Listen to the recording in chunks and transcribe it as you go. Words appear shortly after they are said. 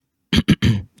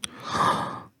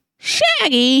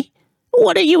Maggie,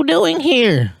 what are you doing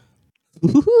here?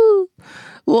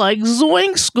 Like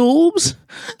zoink, Scoobs.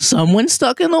 Someone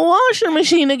stuck in the washer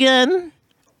machine again.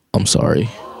 I'm sorry.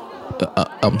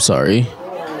 I'm sorry.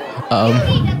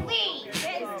 I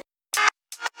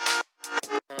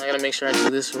gotta make sure I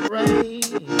do this right.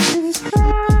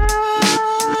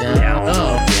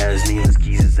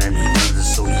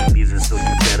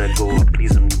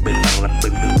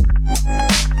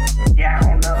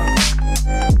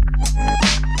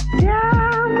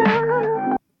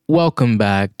 Welcome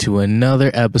back to another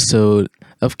episode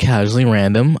of Casually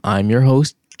Random. I'm your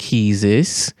host,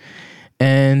 Keezus,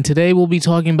 and today we'll be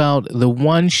talking about the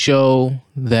one show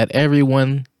that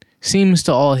everyone seems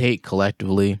to all hate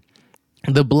collectively.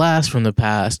 The blast from the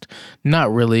past.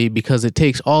 Not really, because it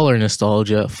takes all our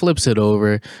nostalgia, flips it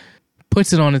over,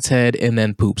 puts it on its head, and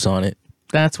then poops on it.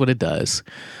 That's what it does.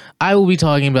 I will be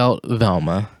talking about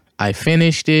Velma. I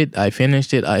finished it.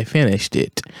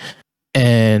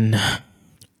 And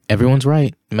everyone's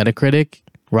right. Metacritic,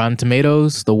 Rotten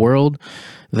Tomatoes, the world,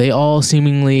 they all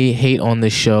seemingly hate on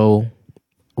this show,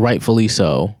 rightfully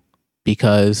so,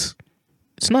 because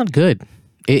it's not good.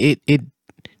 It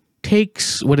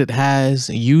takes what it has,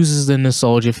 uses the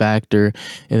nostalgia factor,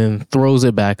 and then throws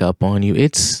it back up on you.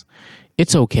 It's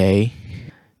okay.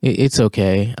 It's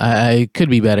okay. I could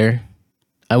be better.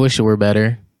 I wish it were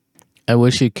better. I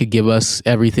wish it could give us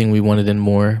everything we wanted and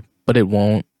more, but it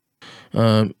won't.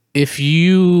 If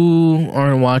you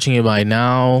aren't watching it by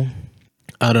now,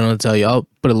 I don't know what to tell you. I'll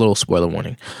put a little spoiler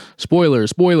warning. Spoiler.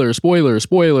 So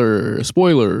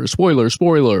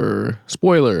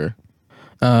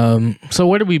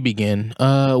where do we begin?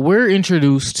 We're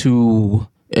introduced to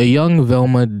a young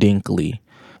Velma Dinkley.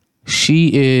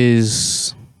 She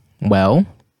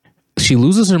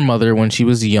loses her mother when she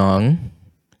was young.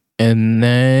 And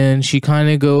then she kind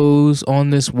of goes on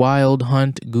this wild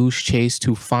hunt, goose chase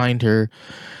to find her,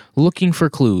 looking for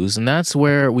clues. And that's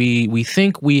where we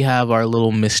think we have our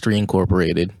little mystery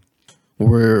incorporated.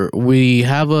 We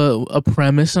have a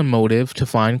premise, a motive to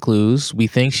find clues. We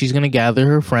think she's going to gather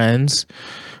her friends,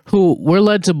 who we're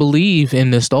led to believe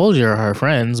in nostalgia are her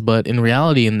friends, but in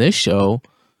reality in this show,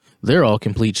 they're all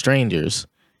complete strangers.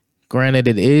 Granted,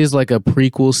 it is like a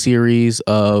prequel series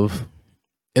of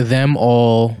them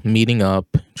all meeting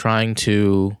up, trying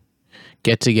to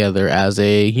get together as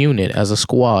a unit, as a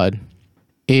squad.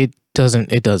 It doesn't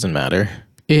matter.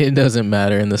 It doesn't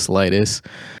matter in the slightest.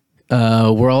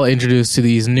 We're all introduced to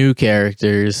these new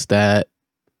characters that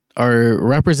are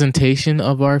representation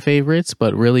of our favorites,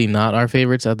 but really not our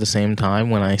favorites at the same time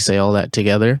when I say all that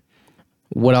together.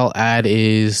 What I'll add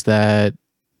is that,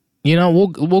 we'll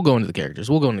go into the characters.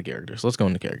 Let's go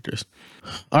into characters.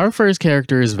 Our first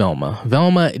character is Velma.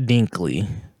 Velma Dinkley.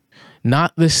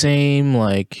 Not the same,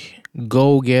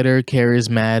 go-getter,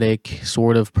 charismatic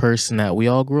sort of person that we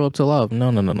all grew up to love.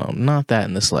 No. Not that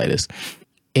in the slightest.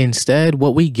 Instead,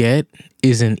 what we get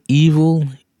is an evil,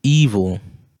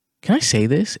 can I say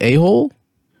this? A-hole?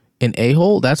 An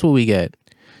a-hole? That's what we get.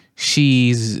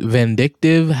 She's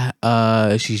vindictive.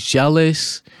 She's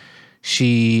jealous.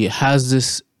 She has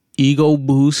this ego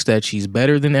boost that she's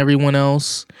better than everyone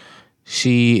else.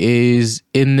 She is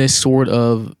in this sort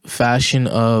of fashion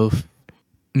of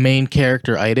main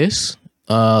character-itis.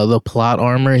 The plot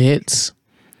armor hits,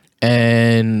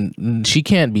 and she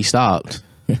can't be stopped.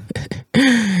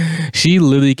 She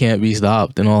literally can't be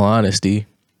stopped, in all honesty.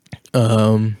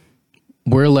 We're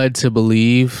led to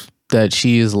believe that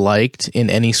she is liked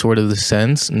in any sort of the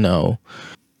sense. No.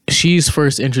 She's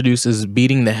first introduced as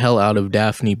beating the hell out of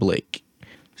Daphne Blake.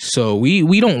 So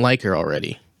we don't like her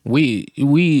already.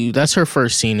 We that's her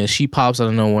first scene, is she pops out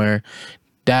of nowhere.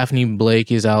 Daphne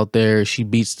Blake is out there. She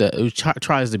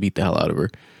tries to beat the hell out of her.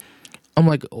 I'm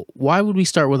like, why would we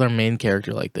start with our main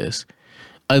character like this?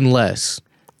 Unless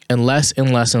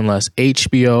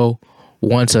HBO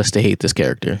wants us to hate this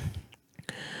character.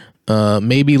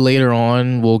 Maybe later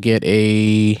on we'll get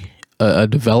a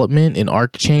development, an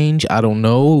arc change. I don't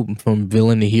know, from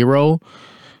villain to hero.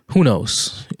 Who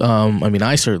knows?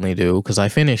 I certainly do, because I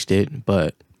finished it,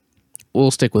 but we'll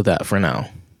stick with that for now.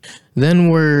 Then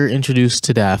we're introduced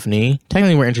to Daphne.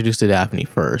 Technically, we're introduced to Daphne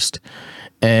first.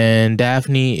 And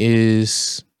Daphne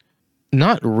is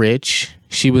not rich.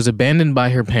 She was abandoned by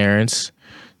her parents.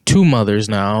 Two mothers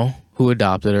now who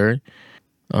adopted her.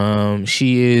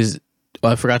 She is,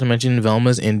 I forgot to mention,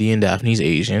 Velma's Indian, Daphne's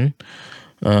Asian.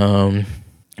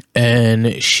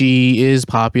 And she is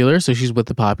popular, so she's with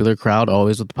the popular crowd,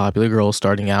 always with the popular girls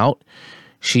starting out.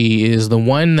 She is the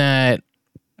one that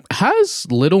has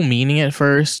little meaning at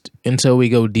first until we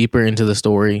go deeper into the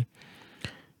story.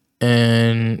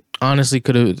 And honestly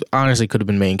could have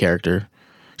been main character.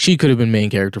 She could have been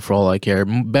main character for all I care.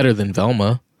 Better than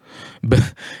Velma.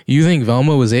 But you think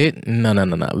Velma was it? No, no,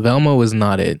 no, no. Velma was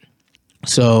not it.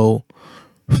 So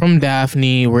from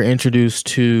Daphne, we're introduced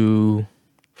to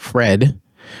Fred.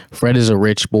 Fred is a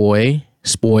rich boy,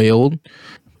 spoiled,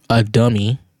 a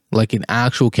dummy, like an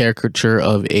actual caricature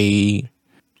of a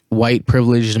white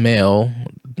privileged male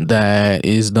that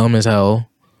is dumb as hell.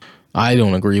 I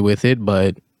don't agree with it,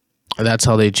 but that's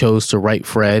how they chose to write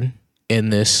Fred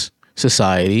in this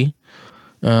society.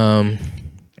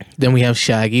 Then we have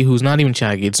Shaggy, who's not even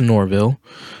Shaggy, it's Norville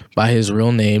by his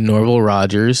real name, Norville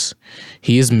Rogers.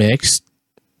 He is mixed.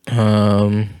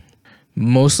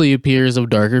 Mostly appears of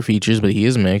darker features, but he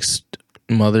is mixed.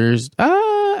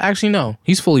 Actually no,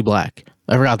 he's fully black.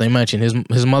 I forgot they mentioned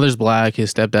his mother's black,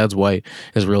 his stepdad's white,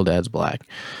 his real dad's black.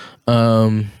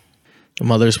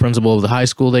 Mother's principal of the high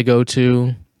school they go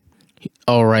to.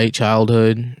 All right,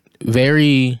 childhood.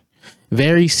 Very,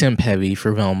 very simp heavy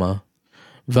for Velma.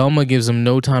 Velma gives him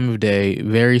no time of day.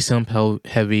 Very simp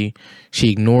heavy. She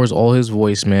ignores all his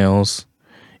voicemails,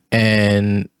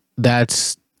 and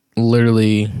that's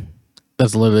literally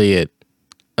it.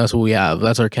 That's what we have.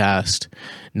 That's our cast.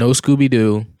 No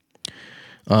Scooby-Doo.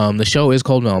 The show is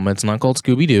called Velma. It's not called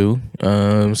Scooby-Doo.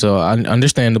 So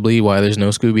understandably why there's no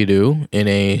Scooby-Doo in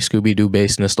a Scooby-Doo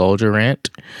based nostalgia rant.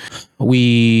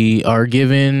 We're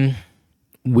given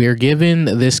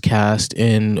this cast,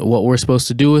 and what we're supposed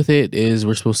to do with it is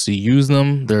we're supposed to use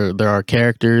them. They're our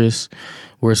characters.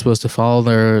 We're supposed to follow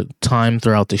their time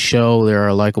throughout the show. They're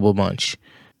a likable bunch.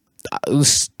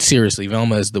 Seriously,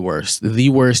 Velma is the worst. The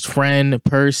worst friend,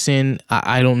 person.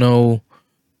 I don't know.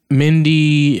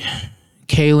 Mindy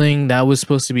Kaling,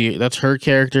 that's her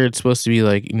character. It's supposed to be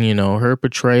like, her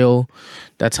portrayal.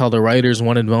 That's how the writers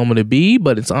wanted Velma to be,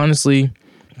 but it's honestly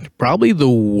probably the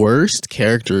worst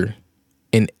character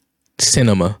in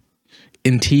cinema.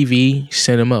 In TV,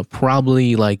 cinema,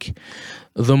 probably like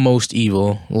the most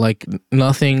evil. Like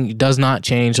nothing does not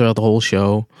change throughout the whole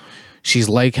show. She's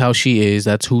like how she is.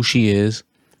 That's who she is.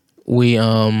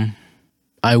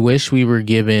 I wish we were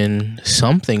given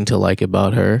something to like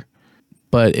about her.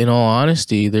 But in all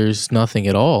honesty, there's nothing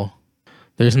at all.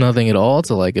 There's nothing at all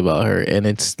to like about her. And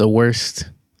it's the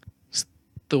worst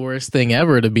thing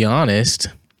ever, to be honest.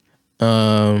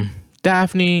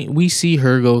 Daphne, we see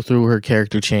her go through her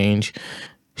character change.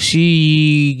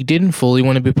 She didn't fully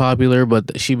want to be popular,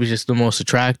 but she was just the most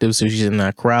attractive, so she's in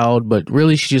that crowd. But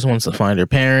really, she just wants to find her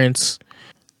parents.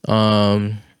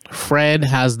 Fred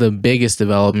has the biggest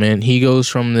development. He goes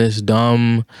from this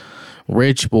dumb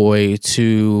rich boy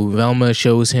to Velma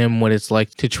shows him what it's like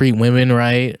to treat women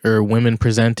right, or women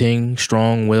presenting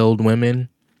strong-willed women.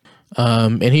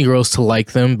 And he grows to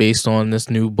like them based on this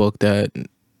new book that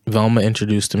Velma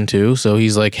introduced him to. So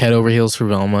he's like head over heels for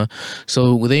Velma.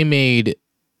 So they made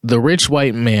the rich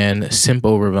white man simp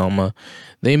over Velma.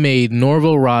 They made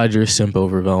Norville Rogers simp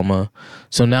over Velma.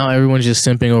 So now everyone's just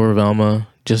simping over Velma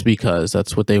just because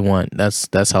that's what they want.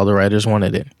 That's how the writers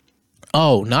wanted it.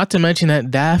 Oh, not to mention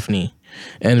that Daphne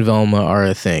and Velma are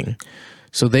a thing.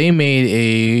 So they made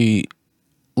a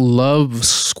love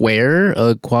square,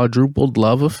 a quadrupled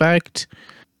love effect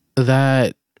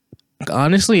that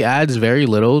honestly adds very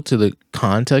little to the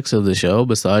context of the show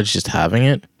besides just having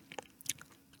it.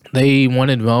 They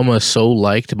wanted Velma so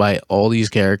liked by all these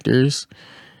characters,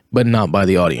 but not by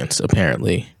the audience,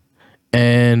 apparently.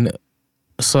 And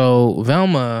so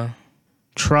Velma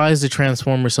tries to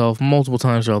transform herself multiple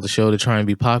times throughout the show to try and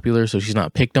be popular so she's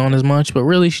not picked on as much, but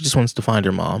really she just wants to find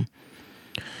her mom.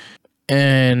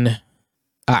 And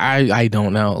I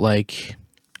don't know, like,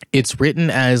 it's written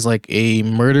as like a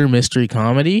murder mystery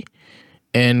comedy,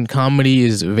 and comedy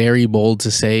is very bold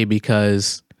to say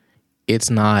because it's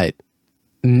not,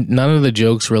 none of the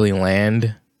jokes really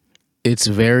land. It's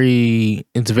very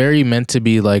meant to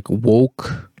be like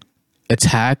woke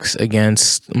attacks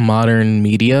against modern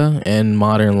media and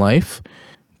modern life,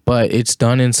 but it's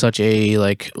done in such a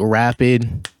like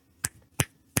rapid,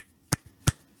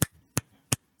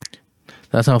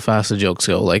 that's how fast the jokes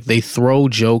go. Like they throw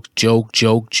joke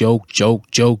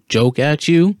at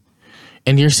you,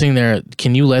 and you're sitting there,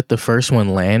 can you let the first one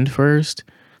land first?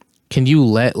 Can you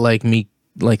let me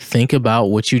think about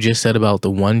what you just said about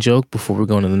the one joke before we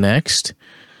go to the next?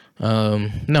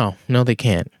 No, they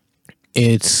can't.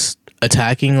 It's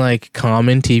attacking like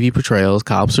common TV portrayals.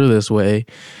 Cops are this way,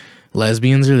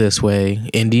 lesbians are this way,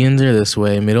 Indians are this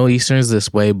way, Middle Easterners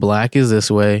this way, black is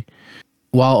this way,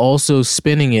 while also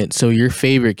spinning it so your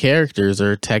favorite characters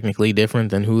are technically different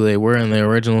than who they were in the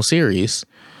original series.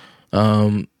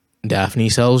 Daphne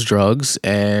sells drugs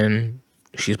and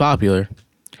she's popular.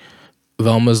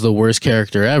 Velma's the worst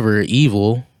character ever,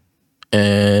 evil,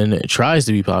 and tries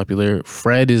to be popular.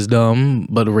 Fred is dumb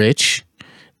but rich.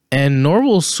 And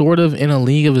Norval's sort of in a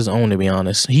league of his own, to be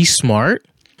honest. He's smart.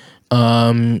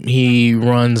 He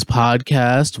runs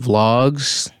podcasts,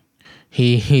 vlogs.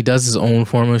 He does his own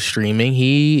form of streaming.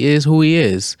 He is who he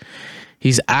is.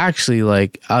 He's actually,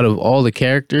 like, out of all the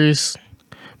characters,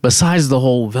 besides the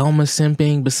whole Velma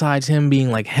simping, besides him being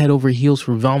like head over heels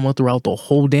for Velma throughout the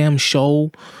whole damn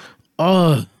show.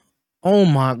 Oh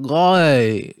my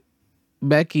god.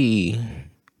 Becky.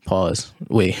 Pause.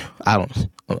 Wait, I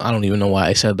don't even know why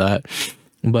I said that.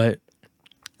 But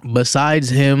besides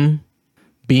him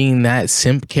being that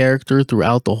simp character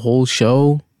throughout the whole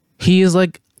show, he is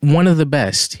like one of the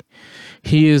best.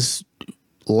 He is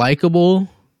likable,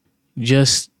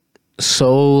 just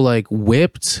so like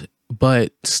whipped,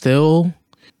 but still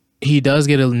he does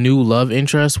get a new love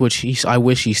interest, which I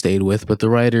wish he stayed with, but the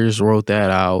writers wrote that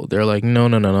out. They're like,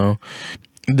 no.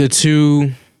 The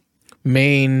two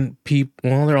main people,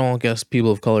 well, they're all, I guess,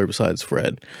 people of color besides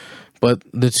Fred, but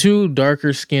the two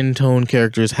darker skin tone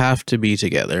characters have to be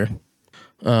together.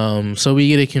 So we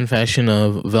get a confession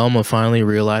of Velma finally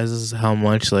realizes how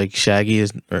much like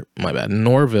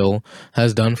Norville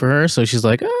has done for her. So she's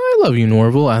like, I love you,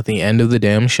 Norville, at the end of the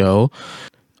damn show.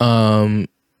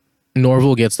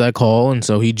 Norville gets that call, and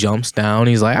so he jumps down.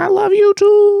 He's like, I love you too.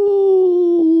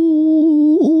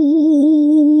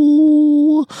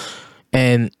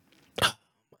 And oh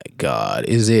my God,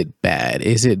 is it bad?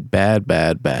 Is it bad?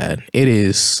 It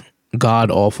is god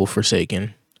awful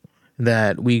Forsaken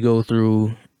that we go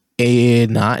through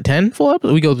not 10 full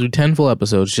episodes. We go through 10 full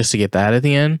episodes just to get that at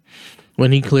the end,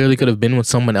 when he clearly could have been with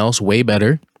someone else way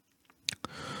better.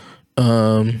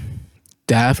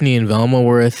 Daphne and Velma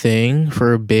were a thing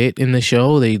for a bit in the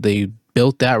show. They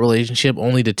built that relationship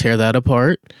only to tear that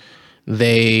apart.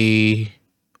 It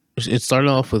started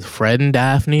off with Fred and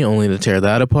Daphne only to tear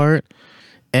that apart.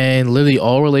 And literally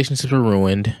all relationships were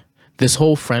ruined. This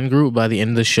whole friend group by the end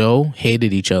of the show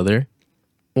hated each other.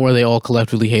 Or they all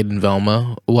collectively hated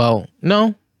Velma. Well,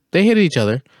 no, they hated each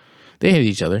other.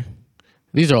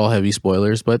 These are all heavy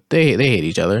spoilers, but they hate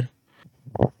each other.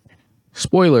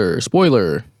 Spoiler.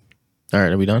 All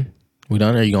right, are we done?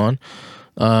 Are you gone?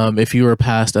 If you were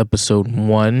past episode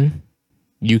 1,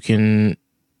 you can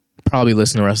probably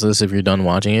listen to the rest of this if you're done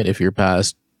watching it. If you're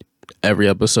past every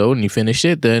episode and you finished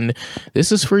it, then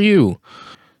this is for you.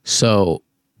 So,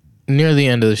 near the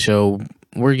end of the show,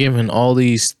 we're given all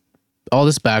this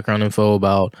background info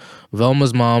about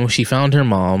Velma's mom. She found her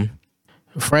mom.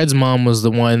 Fred's mom was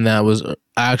the one that was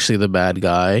actually the bad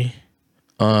guy.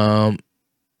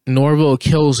 Norville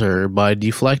kills her by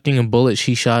deflecting a bullet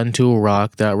she shot into a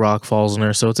rock. That rock falls on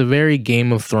her. So it's a very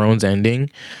Game of Thrones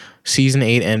ending. Season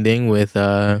 8 ending with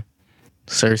Cersei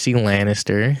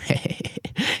Lannister.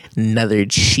 Another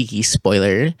cheeky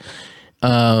spoiler.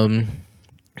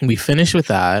 We finish with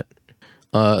that.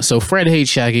 So Fred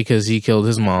hates Shaggy because he killed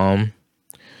his mom.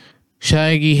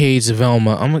 Shaggy hates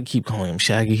Velma. I'm going to keep calling him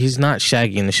Shaggy. He's not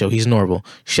Shaggy in the show. He's Norville.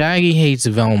 Shaggy hates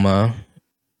Velma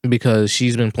because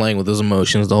she's been playing with his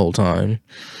emotions the whole time.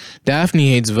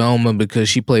 Daphne hates Velma because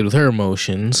she played with her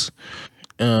emotions.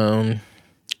 Velma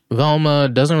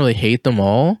doesn't really hate them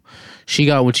all. She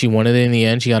got what she wanted in the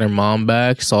end. She got her mom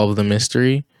back, solved the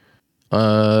mystery.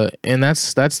 And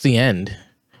that's the end.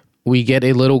 We get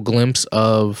a little glimpse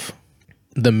of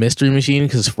the mystery machine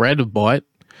because Fred bought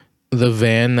the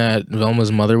van that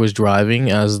Velma's mother was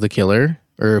driving as the killer,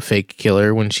 or a fake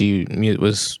killer, when she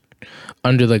was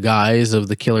under the guise of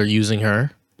the killer using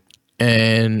her.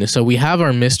 And so we have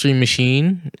our mystery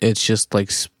machine. It's just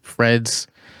like Fred's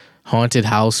haunted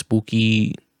house,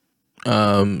 spooky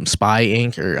spy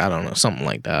ink, or I don't know, something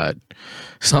like that.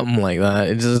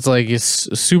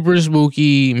 It's super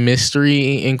spooky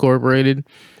mystery incorporated.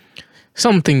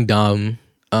 Something dumb.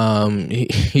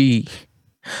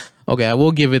 Okay, I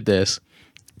will give it this.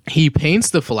 He paints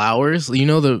the flowers,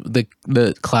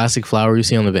 the classic flower you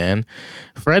see on the van.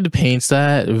 Fred paints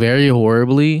that very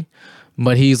horribly,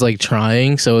 but he's like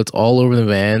trying, so it's all over the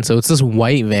van. So it's this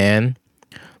white van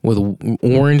with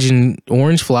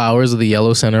orange flowers with the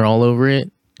yellow center all over it,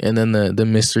 and then the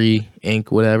mystery ink,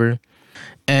 whatever.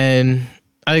 And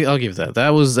I'll give that. That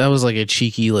was like a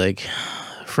cheeky, like,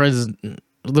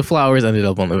 the flowers ended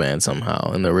up on the van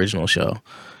somehow in the original show,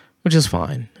 which is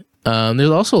fine. There's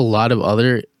also a lot of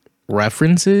other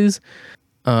references.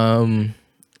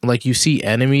 Like you see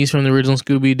enemies from the original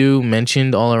Scooby-Doo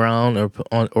mentioned all around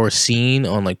or seen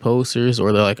on like posters,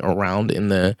 or they're like around in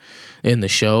the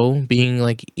show being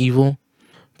like evil.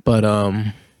 But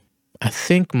I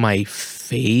think my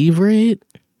favorite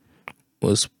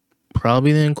was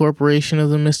probably the incorporation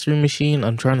of the mystery machine.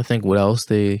 I'm trying to think what else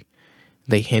they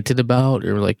they hinted about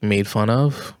or like made fun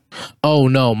of. Oh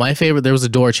no, my favorite, there was a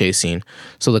door chase scene.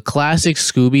 So the classic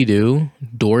Scooby-Doo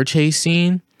door chase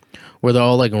scene where they're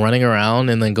all like running around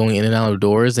and then going in and out of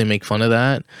doors, they make fun of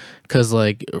that. Cause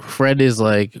like Fred is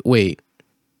like, wait,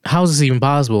 how is this even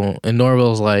possible? And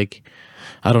Norville's like,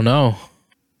 I don't know.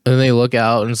 And they look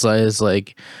out and it's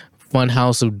like Fun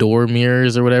House of Door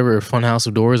Mirrors or whatever, or Fun House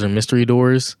of Doors or Mystery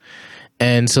Doors.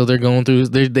 And so they're going through,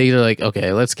 they're like,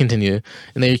 okay, let's continue.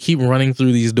 And they keep running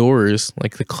through these doors,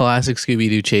 like the classic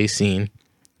Scooby-Doo chase scene.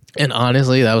 And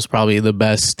honestly, that was probably the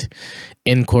best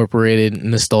incorporated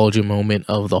nostalgia moment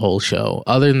of the whole show.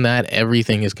 Other than that,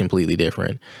 everything is completely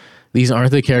different. These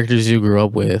aren't the characters you grew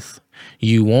up with.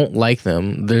 You won't like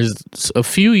them. There's a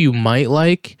few you might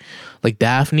like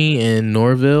Daphne and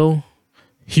Norville.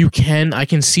 I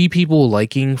can see people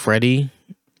liking Freddy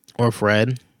or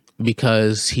Fred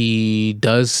because he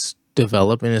does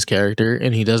develop in his character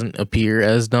and he doesn't appear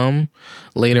as dumb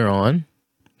later on.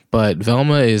 But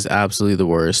Velma is absolutely the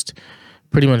worst.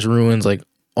 Pretty much ruins like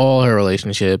all her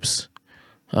relationships.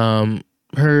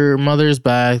 Her mother's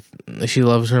back. She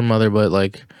loves her mother, but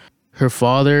like her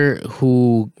father,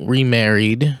 who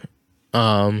remarried,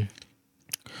 well,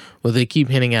 they keep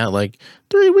hinting at like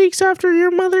 3 weeks after your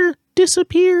mother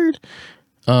disappeared.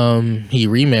 He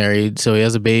remarried, so he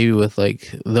has a baby with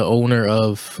like the owner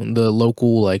of the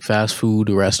local like fast food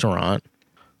restaurant.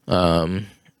 And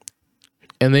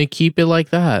they keep it like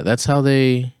that. That's how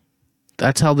they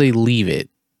leave it.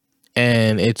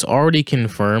 And it's already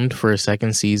confirmed for a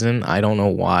second season. I don't know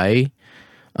why.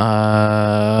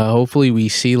 Hopefully we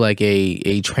see like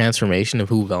a transformation of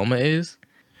who Velma is.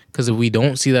 Because if we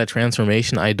don't see that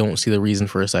transformation, I don't see the reason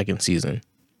for a second season.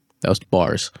 That was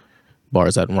bars.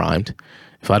 Bars that rhymed.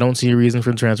 If I don't see a reason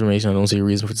for the transformation, I don't see a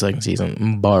reason for the second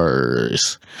season.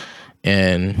 Bars.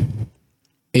 And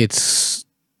it's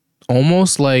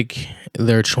almost like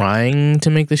they're trying to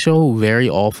make the show very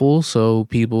awful so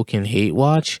people can hate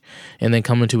watch and then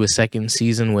come into a second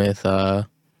season with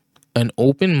an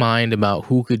open mind about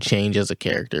who could change as a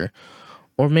character.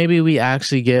 Or maybe we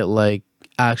actually get like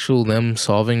actual them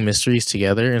solving mysteries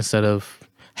together instead of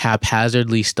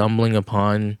haphazardly stumbling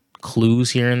upon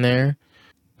clues here and there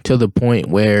to the point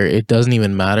where it doesn't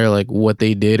even matter like what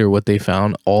they did or what they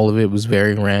found. All of it was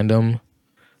very random.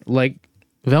 Like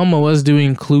Velma was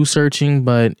doing clue searching,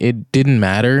 but it didn't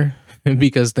matter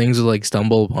because things would like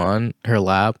stumble upon her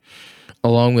lap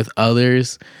along with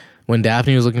others. When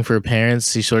Daphne was looking for her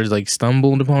parents, she sort of like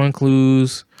stumbled upon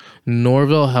clues.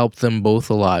 Norville helped them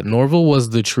both a lot. Norville was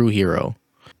the true hero.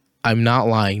 I'm not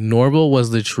lying. Norville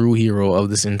was the true hero of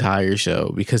this entire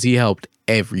show because he helped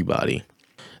everybody.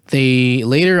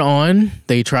 Later on,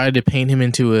 they tried to paint him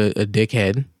into a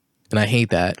dickhead, and I hate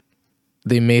that.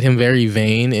 They made him very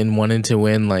vain and wanted to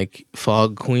win like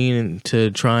Fog Queen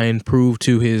to try and prove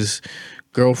to his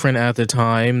girlfriend at the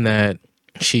time that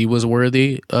she was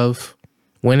worthy of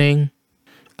winning.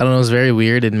 I don't know, it was very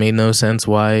weird. It made no sense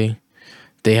why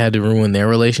they had to ruin their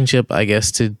relationship, I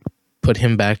guess, to put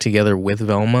him back together with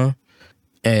Velma.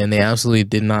 And they absolutely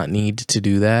did not need to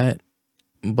do that.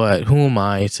 But who am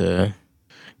I to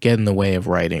get in the way of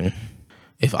writing?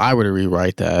 If I were to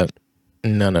rewrite that,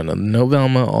 no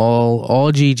Velma,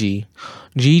 all Gigi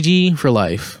for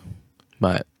life.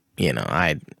 But you know,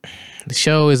 the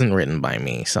show isn't written by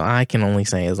me, so I can only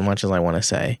say as much as I want to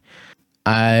say.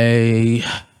 I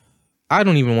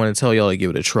don't even want to tell y'all to give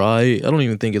it a try. I don't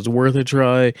even think it's worth a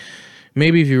try.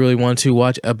 Maybe if you really want to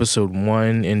watch episode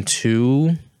 1 and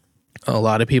 2. A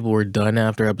lot of people were done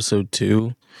after episode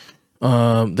 2.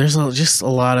 There's just a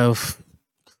lot of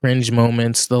cringe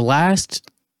moments. The last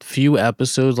few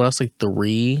episodes, last like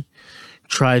 3,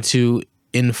 try to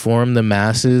inform the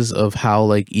masses of how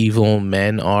like evil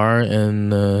men are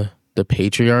and the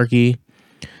patriarchy.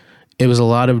 It was a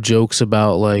lot of jokes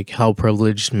about like how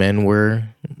privileged men were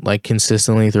like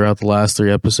consistently throughout the last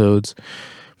 3 episodes.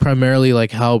 Primarily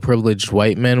like how privileged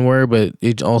white men were, but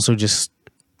it also just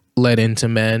led into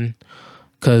men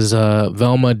because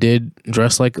Velma did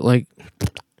dress up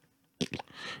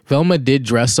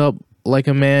like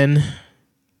a man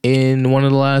in one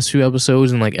of the last few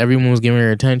episodes, and like everyone was giving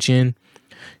her attention.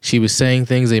 She was saying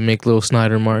things. They make little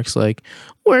snide remarks like,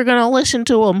 "We're gonna listen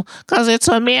to him because it's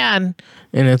a man,"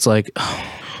 and it's like,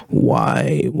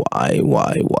 why?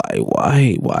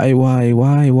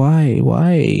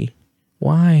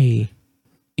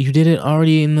 You did it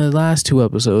already in the last 2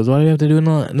 episodes. Why do we have to do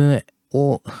it?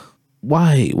 Well,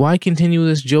 why continue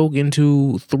this joke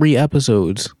into 3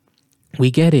 episodes?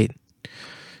 We get it.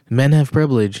 Men have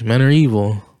privilege. Men are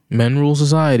evil. Men rule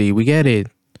society. We get it.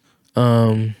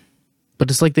 But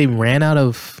it's like they ran out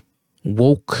of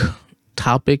woke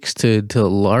topics to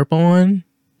LARP on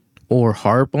or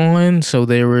harp on. So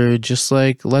they were just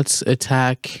like, let's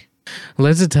attack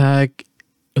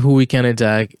who we can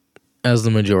attack as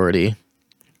the majority.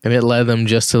 And it led them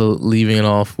just to leaving it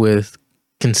off with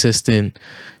consistent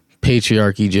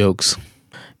patriarchy jokes.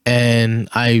 And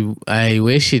I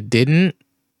wish it didn't.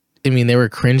 I mean, they were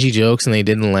cringy jokes and they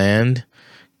didn't land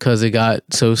because it got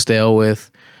so stale with,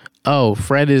 oh,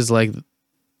 Fred is like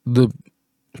the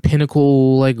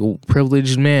pinnacle, like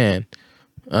privileged man.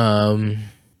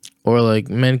 Or like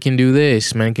men can do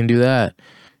this, men can do that.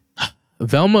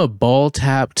 Velma ball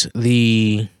tapped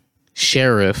the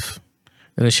sheriff,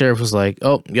 and the sheriff was like,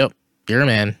 oh, yep, you're a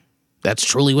man. That's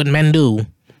truly what men do.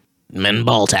 Men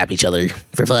ball tap each other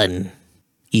for fun.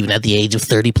 Even at the age of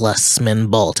 30 plus, men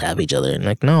ball tap each other. And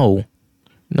like, no.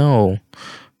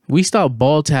 We stopped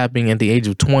ball tapping at the age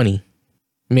of 20.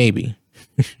 Maybe.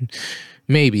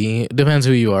 Maybe. It depends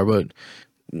who you are, but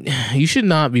you should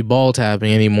not be ball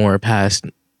tapping anymore past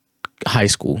high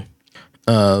school.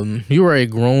 You are a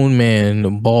grown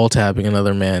man ball tapping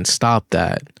another man. Stop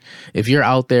that. If you're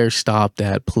out there, stop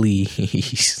that,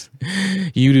 please.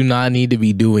 You do not need to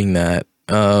be doing that.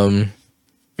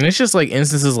 And it's just like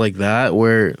instances like that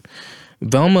where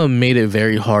Velma made it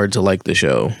very hard to like the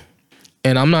show.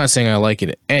 And I'm not saying I like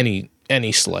it any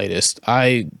slightest.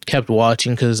 I kept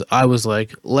watching because I was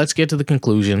like, let's get to the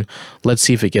conclusion. Let's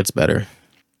see if it gets better.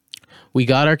 We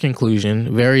got our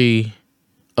conclusion very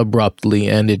abruptly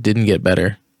and it didn't get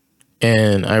better.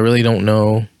 And I really don't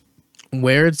know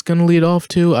where it's going to lead off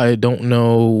to. I don't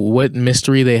know what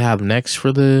mystery they have next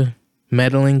for the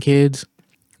meddling kids,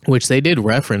 which they did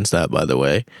reference that, by the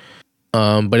way.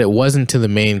 But it wasn't to the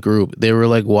main group. They were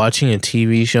like watching a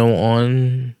TV show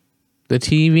on the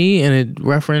TV and it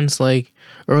referenced like,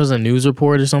 or it was a news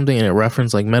report or something and it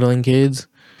referenced like meddling kids.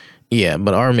 Yeah,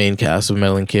 but our main cast of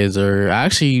meddling kids are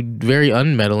actually very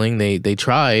unmeddling. They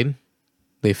tried.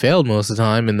 They failed most of the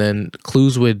time, and then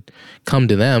clues would come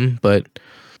to them, but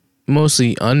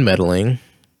mostly unmeddling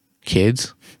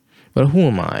kids. But who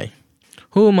am I?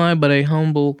 Who am I but a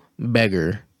humble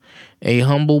beggar, a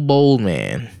humble bold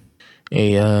man,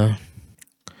 a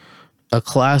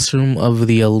classroom of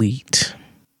the elite,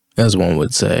 as one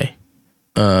would say.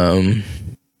 I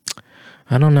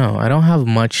don't know. I don't have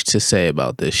much to say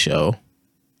about this show.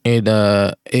 It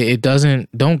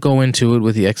don't go into it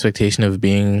with the expectation of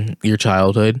being your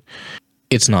childhood.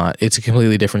 It's not. It's a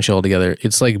completely different show altogether.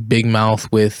 It's like Big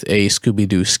Mouth with a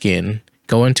Scooby-Doo skin.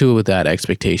 Go into it with that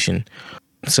expectation.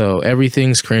 So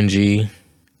everything's cringy.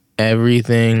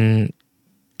 Everything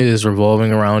is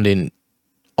revolving around an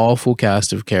awful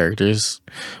cast of characters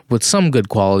with some good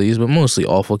qualities, but mostly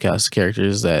awful cast of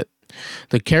characters that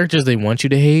the characters they want you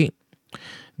to hate,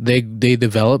 they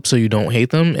develop so you don't hate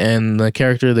them, and the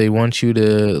character they want you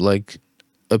to like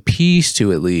appease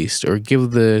to at least or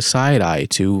give the side eye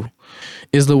to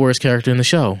is the worst character in the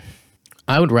show.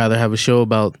 I would rather have a show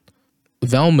about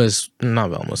no.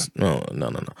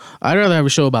 I'd rather have a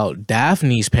show about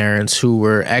Daphne's parents who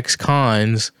were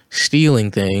ex-cons stealing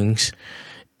things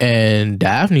and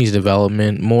Daphne's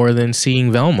development more than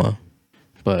seeing Velma.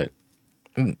 But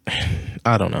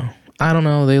I don't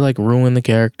know. They like ruin the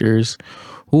characters.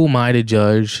 Who am I to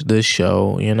judge this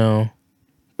show, you know?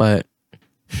 But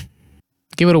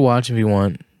give it a watch if you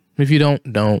want. If you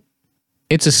don't.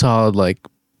 It's a solid like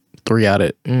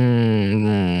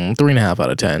 3.5 out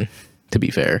of 10, to be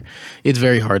fair. It's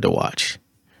very hard to watch.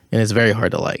 And it's very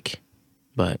hard to like.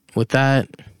 But with that,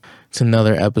 it's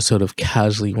another episode of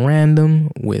Casually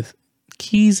Random with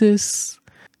Keezus.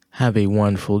 Have a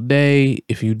wonderful day.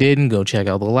 If you didn't, go check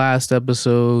out the last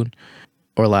episode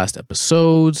or last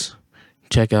episodes.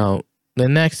 Check out the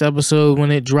next episode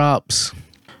when it drops.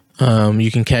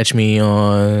 You can catch me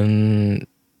on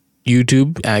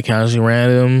YouTube at Casually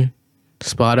Random,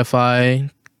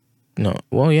 Spotify,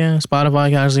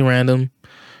 Casually Random,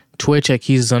 Twitch at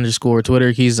Keezus _,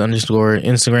 Twitter Keezus _,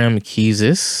 Instagram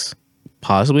Keezus,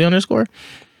 possibly _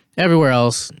 everywhere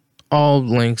else. All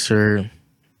links are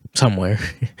somewhere,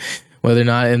 whether or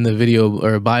not in the video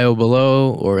or bio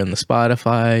below or in the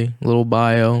Spotify little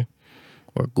bio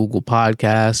or Google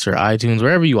Podcasts or iTunes,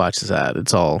 wherever you watch this at,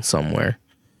 it's all somewhere.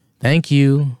 Thank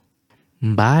you.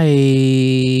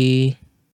 Bye.